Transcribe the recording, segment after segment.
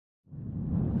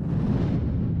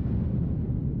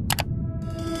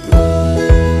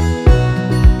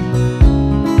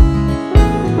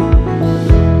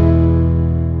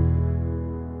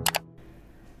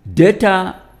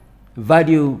Data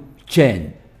value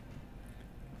chain.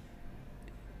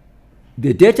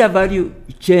 The data value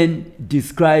chain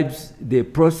describes the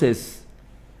process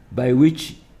by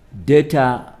which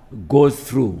data goes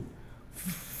through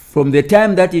from the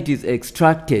time that it is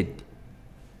extracted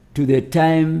to the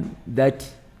time that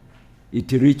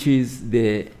it reaches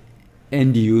the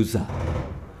end user.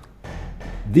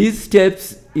 These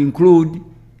steps include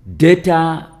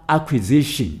data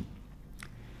acquisition.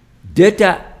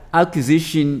 Data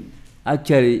acquisition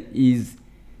actually is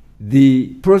the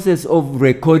process of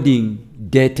recording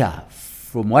data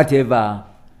from whatever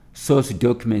source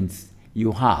documents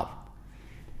you have.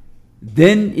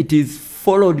 Then it is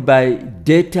followed by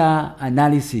data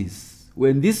analysis.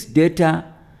 When this data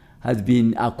has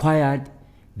been acquired,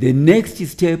 the next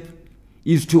step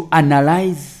is to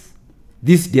analyze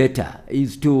this data,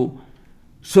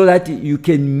 so that you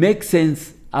can make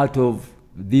sense out of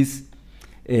this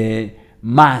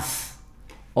mass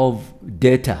of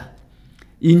data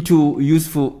into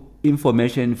useful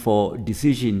information for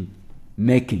decision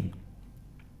making.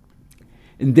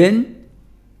 And then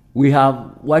we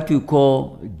have what we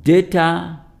call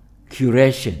data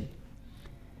curation.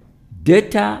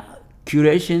 Data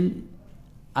curation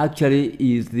actually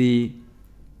is the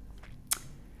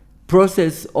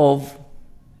process of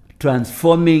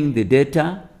transforming the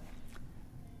data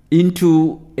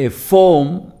into a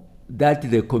form that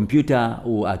the computer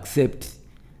will accept.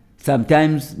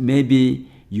 Sometimes maybe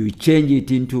you change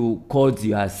it into codes,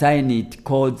 you assign it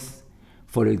codes,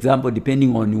 for example,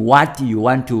 depending on what you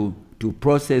want to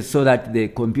process, so that the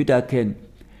computer can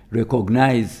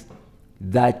recognize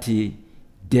that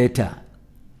data.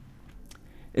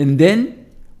 And then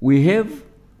we have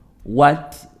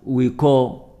what we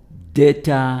call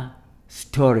data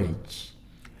storage.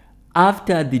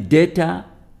 After the data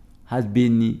has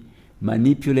been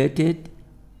manipulated,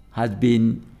 has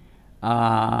been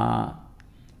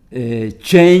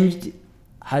changed,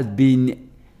 has been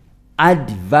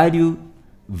value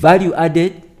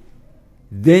added,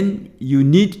 then you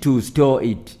need to store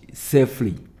it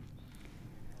safely.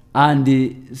 And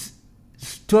the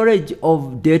storage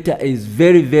of data is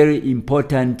very, very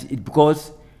important,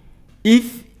 because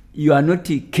if you are not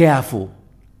careful,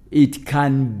 it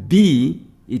can be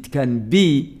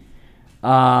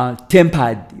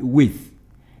tampered with,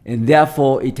 and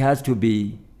therefore it has to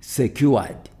be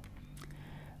secured.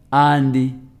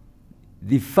 And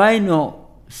the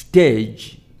final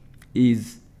stage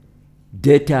is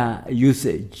data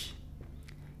usage.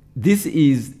 This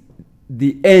is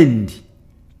the end,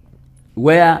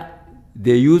 where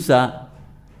the user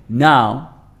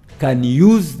now can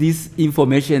use this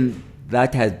information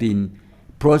that has been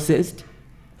processed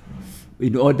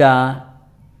in order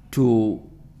to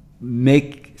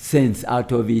make sense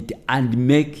out of it and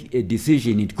make a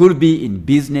decision. It could be in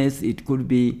business, it could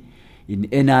be in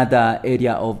any other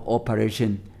area of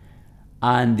operation,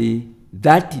 and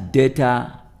that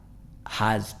data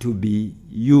has to be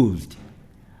used.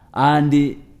 And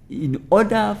in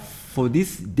order for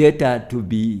this data to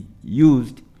be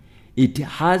used, it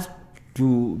has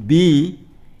to be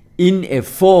in a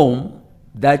form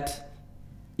that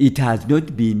it has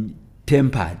not been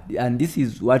tempered, and this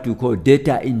is what we call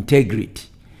data integrity.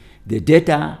 The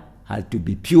data has to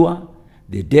be pure.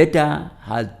 The data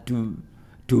has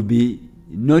to be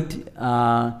not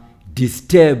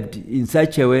disturbed in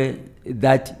such a way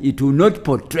that it will not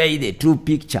portray the true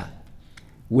picture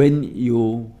when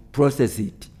you process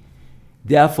it.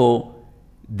 Therefore,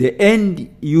 the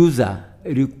end user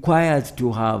requires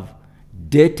to have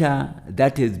data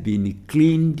that has been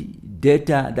cleaned,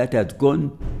 data that has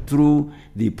gone through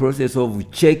the process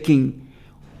of checking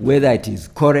whether it is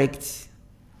correct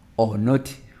or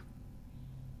not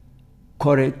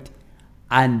correct,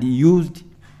 and used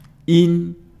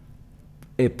in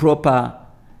a proper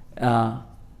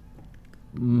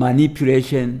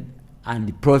manipulation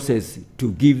and process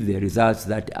to give the results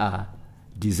that are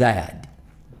desired.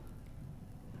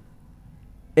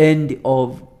 End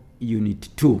of Unit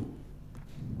 2.